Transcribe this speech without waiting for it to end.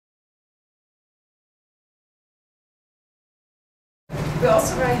we're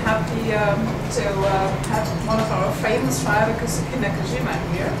also very happy to have one of our famous drivers, Kazuki Nakajima,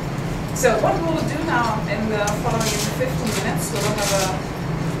 here. So what we will do now in the following 15 minutes, we will have a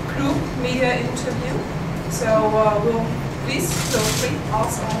group media interview. So please feel free to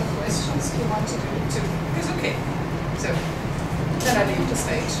ask all the questions you want to do to Kazuki. So then I leave the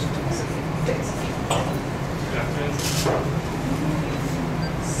stage to Kazuki, please. Good afternoon.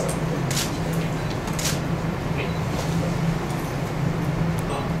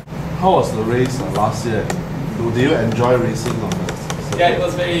 How was the race last year? Did you enjoy racing on the circuit? Yeah, it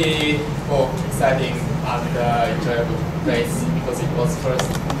was very exciting and enjoyable race because it was first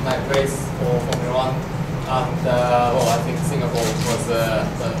night race for Formula 1, and I think Singapore was a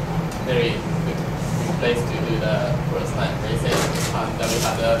very good place to do the first night racing, and we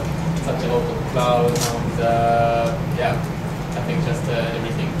had such a lot of cloud, and I think just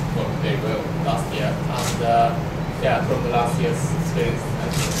everything worked very well last year, and from the last year's experience, I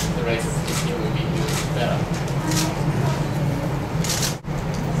think the race this year will be even better.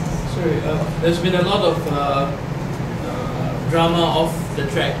 Sorry, there's been a lot of drama off the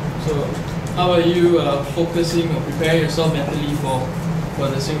track. So, how are you focusing or preparing yourself mentally for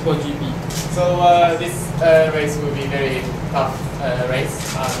the Singapore GP? So this race will be very tough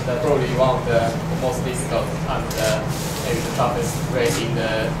race, and probably one of the most difficult and maybe the toughest race in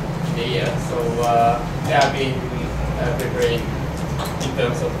the year. So I've been preparing in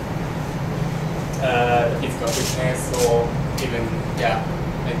terms of physical fitness or even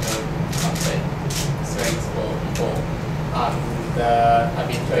mental strength for before. And I've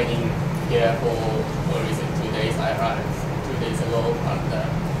been training here for recent 2 days. I ran 2 days ago, and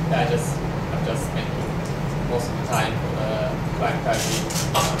I'm just spent most of the time for the climb climbing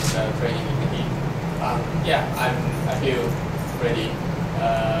and training in the heat. I feel ready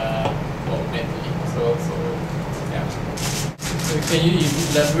mentally. So can you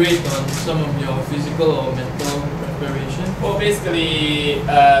elaborate on some of your physical or mental preparation? Well, basically,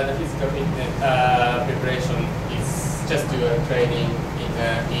 the physical fitness preparation is just do a training in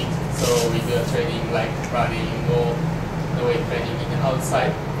the heat. So we do a training like running or the weight training in the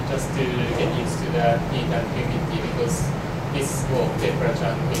outside, just to get used to the heat and humidity, because this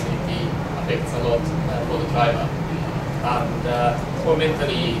temperature and humidity affects a lot for the driver. And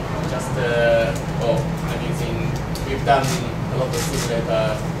mentally, just we've done a lot of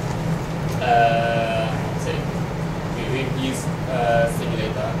simulator. We've used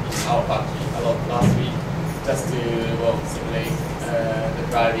simulator in our factory a lot last week, just to simulate the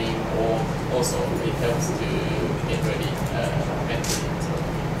driving, or also it helps to get ready mentally.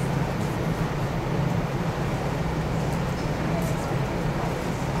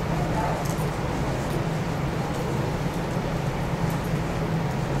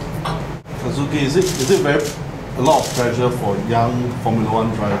 Kazuki, is it a lot of pressure for young Formula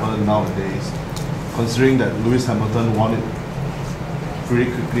 1 driver nowadays, considering that Lewis Hamilton won it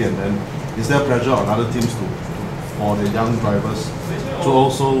pretty quickly, and then is there pressure on other teams for the young drivers to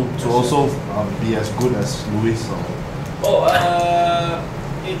also be as good as Lewis?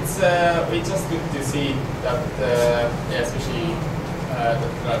 It's just good to see that especially the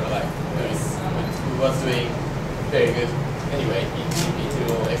driver like Lewis, who was doing very good anyway in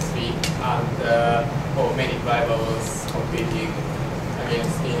GP2 or XP, and many drivers competing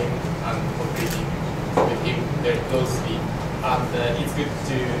against him and competing with him very closely, and it's good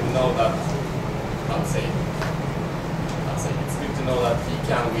to know that it's good to know that he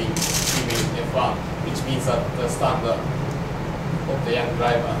can win even F1, which means that the standard of the young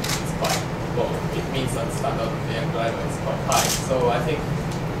driver is quite low. It means that the standard of the young driver is quite high. So I think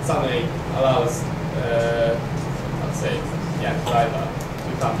suddenly allows young driver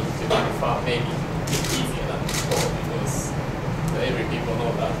to come into F1 maybe a bit easier than before, because every people know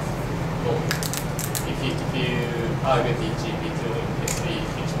that if you are good in GP2 in F3,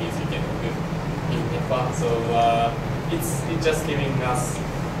 which means you can do in F1. So it's just giving us a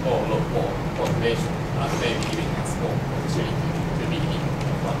lot more motivation and maybe giving us more opportunity to be in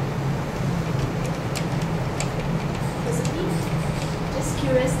F1. Just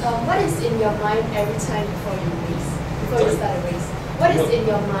curious, what is in your mind every time before you start a race? What is in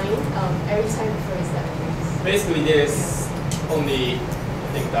your mind every time before you start a race? Basically, there's only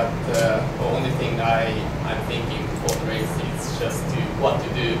thing I'm thinking for the race is just what to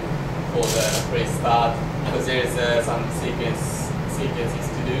do for the race start, because there is some sequences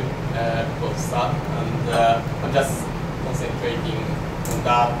to do before the start, and I'm just concentrating on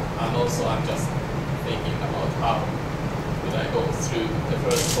that, and also I'm just thinking about how would I go through the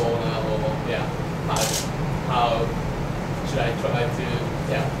first corner, or how should I try to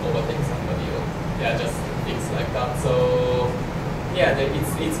overtake somebody, or just things like that. So yeah,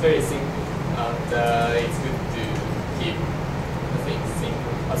 it's very simple, and it's good to keep the things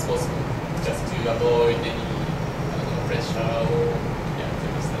simple as possible, just to avoid any pressure or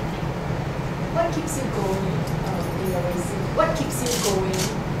previous thinking. What keeps you going in your racing? What keeps you going?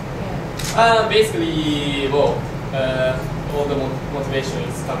 Yeah. Basically, well, all the motivation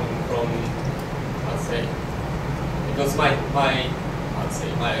is coming from, I'd say, because my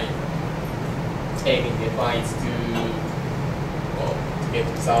aim in F1 is to get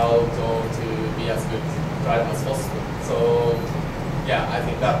result or to be as good driver as possible. So yeah, I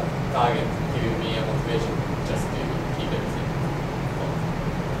think that target giving me a motivation just to keep everything.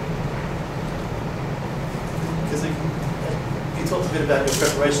 Kazuki, you talked a bit about your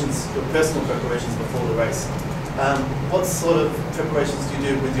preparations, your personal preparations before the race. What sort of preparations do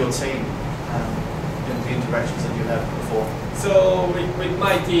you do with your team in the interactions that you have before? So with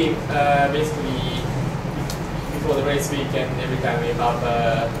my team, basically before the race weekend, every time we have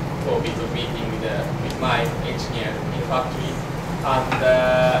a bit of meeting with my engineer in the factory, and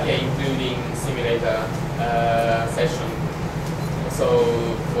including simulator session. So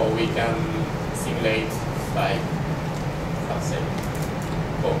we can simulate like, let's say,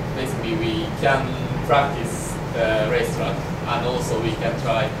 basically we can practice the racetrack, and also we can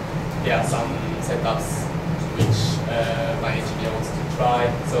try some setups which my engineer wants to try,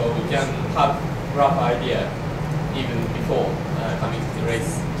 so we can have rough idea even before coming to the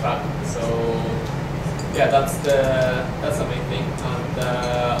race track. So yeah, that's the main thing,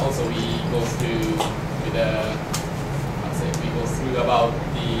 and also we go through about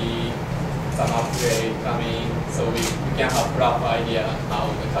some upgrade coming, so we can have rough idea how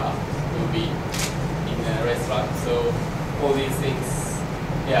the car will be in a race track. So all these things,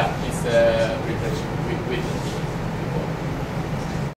 is preparation with the team.